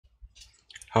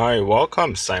Hi,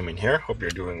 welcome. Simon here. Hope you're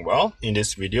doing well. In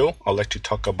this video, I'd like to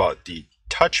talk about the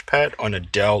touchpad on a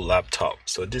Dell laptop.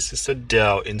 So this is a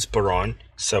Dell Inspiron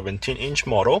 17-inch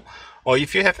model. Or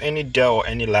if you have any Dell or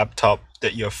any laptop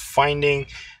that you're finding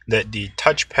that the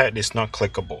touchpad is not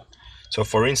clickable. So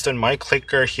for instance, my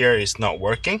clicker here is not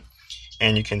working.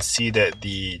 And you can see that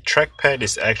the trackpad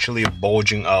is actually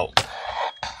bulging out.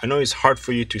 I know it's hard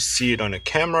for you to see it on the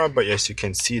camera, but as you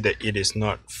can see that it is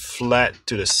not flat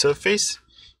to the surface.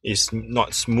 It's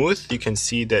not smooth. You can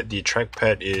see that the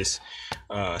trackpad is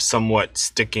somewhat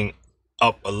sticking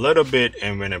up a little bit,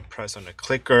 and when I press on the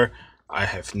clicker, I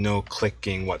have no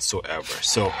clicking whatsoever.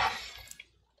 So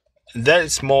that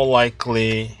is more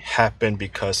likely happen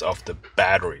because of the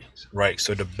battery, right?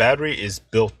 So the battery is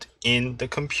built in the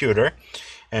computer,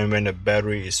 and when the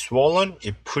battery is swollen,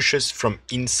 it pushes from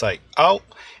inside out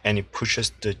and it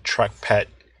pushes the trackpad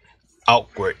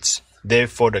outwards.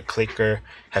 Therefore, the clicker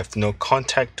have no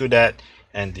contact to that,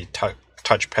 and the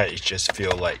touchpad is just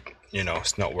feel like,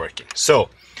 it's not working. So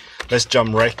let's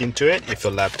jump right into it. If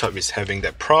your laptop is having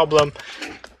that problem,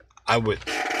 I would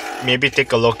maybe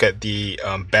take a look at the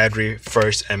battery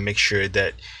first and make sure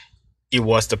that it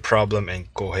was the problem,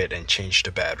 and go ahead and change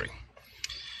the battery.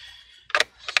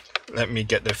 Let me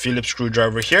get the Phillips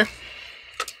screwdriver here.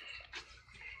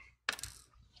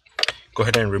 Go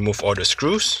ahead and remove all the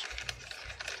screws.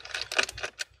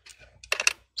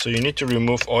 So you need to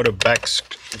remove all the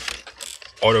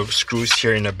screws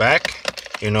here in the back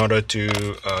in order to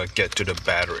get to the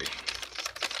battery.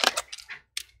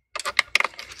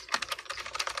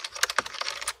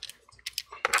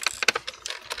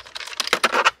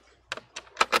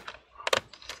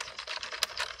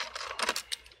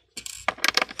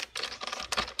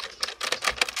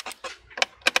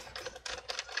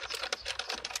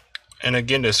 And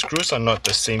again, the screws are not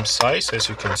the same size. As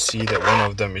you can see that one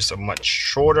of them is a much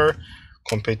shorter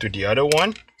compared to the other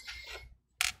one.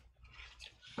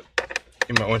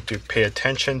 You might want to pay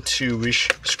attention to which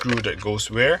screw that goes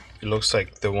where. It looks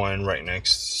like the one right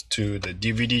next to the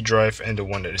DVD drive and the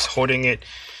one that is holding it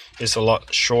is a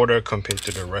lot shorter compared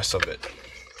to the rest of it.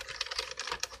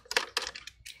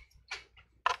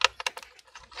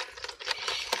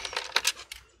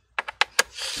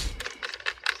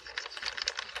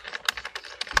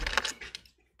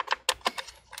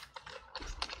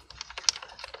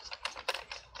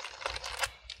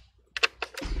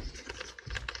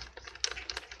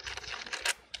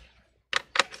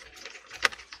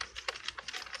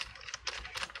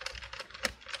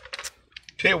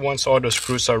 Okay, once all the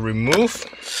screws are removed,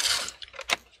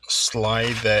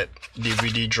 slide that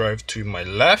DVD drive to my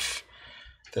left.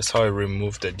 That's how I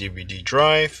remove the DVD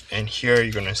drive. And here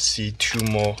you're gonna see three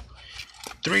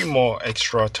more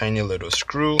extra tiny little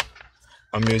screw.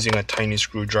 I'm using a tiny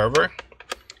screwdriver.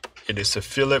 It is a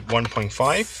Phillips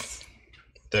 1.5.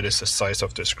 That is the size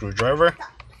of the screwdriver.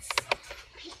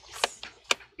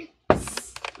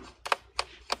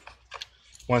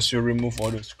 Once you remove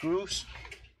all the screws,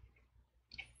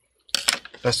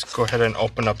 let's go ahead and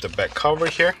open up the back cover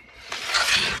here.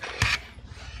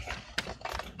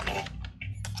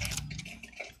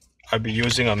 I'll be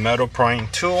using a metal prying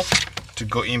tool to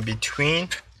go in between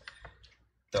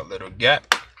that little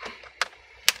gap.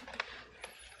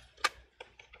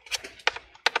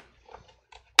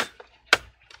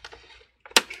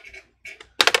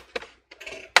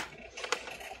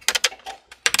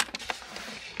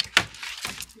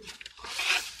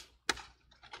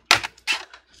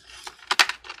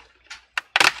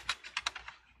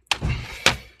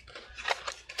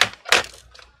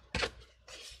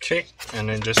 Okay, and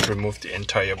then just remove the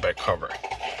entire back cover.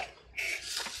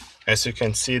 As you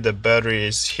can see, the battery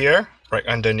is here, right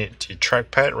underneath the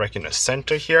trackpad, right in the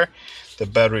center here. The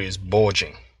battery is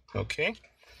bulging. Okay,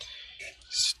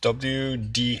 it's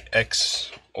WDXOR.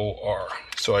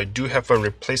 So I do have a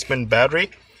replacement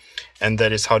battery, and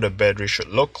that is how the battery should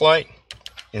look like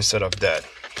instead of that.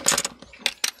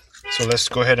 So let's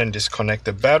go ahead and disconnect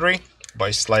the battery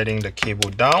by sliding the cable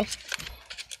down.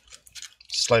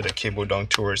 Slide the cable down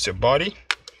towards your body.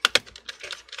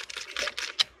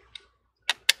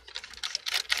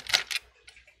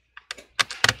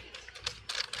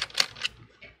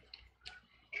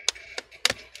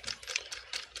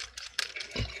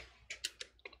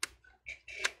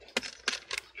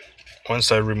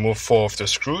 Once I remove 4 of the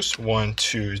screws, 1,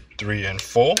 2, 3, and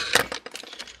 4,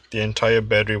 the entire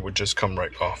battery would just come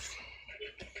right off.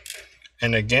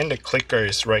 And again, the clicker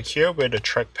is right here where the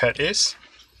trackpad is.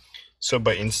 So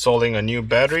by installing a new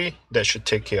battery, that should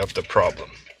take care of the problem.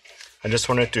 I just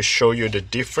wanted to show you the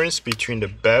difference between the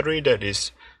battery that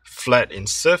is flat in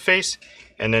surface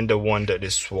and then the one that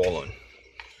is swollen.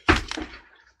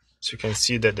 So So you can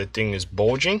see that the thing is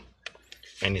bulging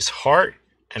and it's hard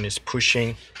and it's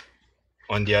pushing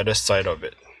on the other side of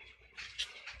it.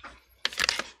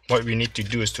 What we need to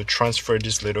do is to transfer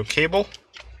this little cable.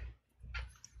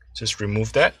 Just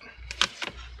remove that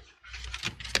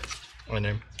and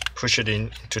then push it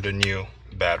into the new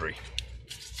battery.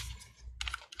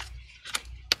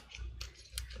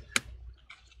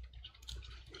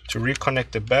 To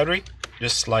reconnect the battery,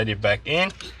 just slide it back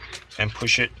in and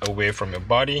push it away from your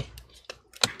body.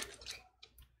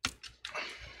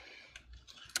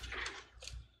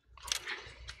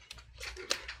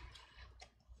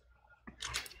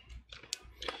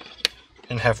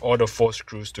 And have all the 4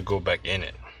 screws to go back in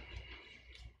it.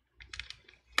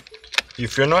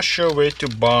 If you're not sure where to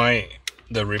buy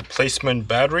the replacement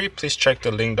battery, please check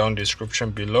the link down in the description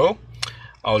below.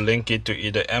 I'll link it to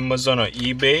either Amazon or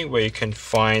eBay, where you can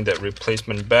find that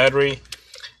replacement battery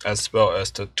as well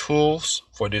as the tools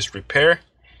for this repair.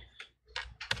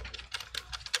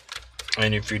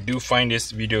 And if you do find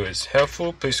this video is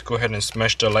helpful, please go ahead and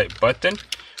smash the like button.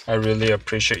 I really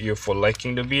appreciate you for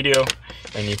liking the video,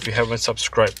 and if you haven't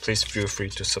subscribed, please feel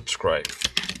free to subscribe.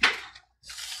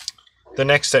 The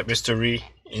next step is to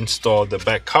reinstall the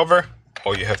back cover.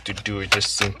 All you have to do is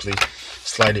just simply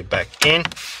slide it back in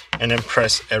and then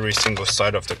press every single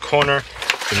side of the corner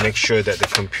to make sure that the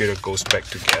computer goes back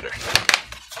together.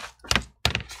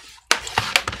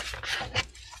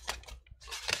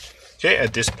 Okay,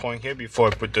 at this point here, before I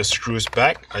put the screws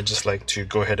back, I just like to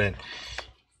go ahead and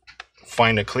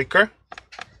find a clicker.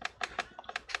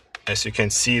 As you can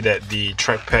see that the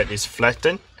trackpad is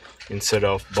flattened instead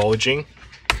of bulging.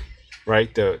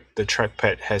 Right, the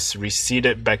trackpad has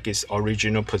receded back its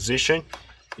original position.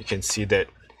 You can see that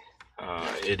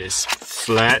it is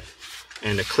flat,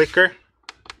 and the clicker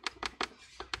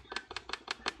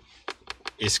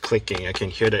is clicking. I can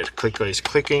hear that the clicker is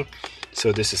clicking,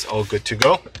 so this is all good to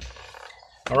go.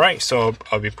 Alright, so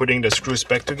I'll be putting the screws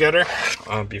back together.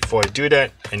 Before I do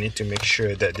that, I need to make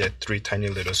sure that there are 3 tiny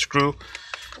little screws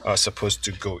are supposed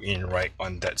to go in right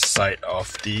on that side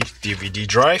of the DVD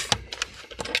drive.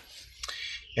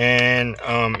 And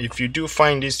if you do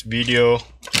find this video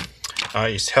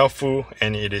is helpful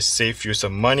and it is save you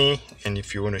some money, and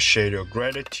if you want to share your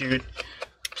gratitude,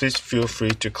 please feel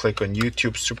free to click on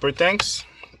YouTube Super Thanks.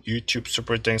 YouTube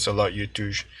Super Thanks allow you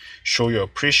to show your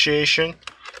appreciation,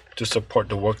 to support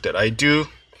the work that I do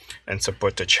and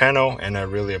support the channel, and I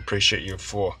really appreciate you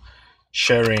for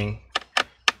sharing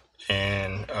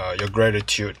and your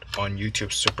gratitude on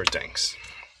YouTube Super Thanks.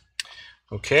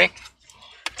 Okay,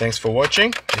 thanks for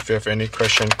watching. If you have any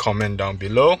question, comment down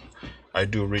below. I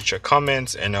do read your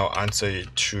comments and I'll answer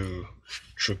it through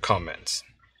comments.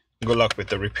 Good luck with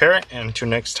the repair, and until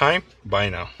next time, bye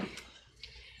now.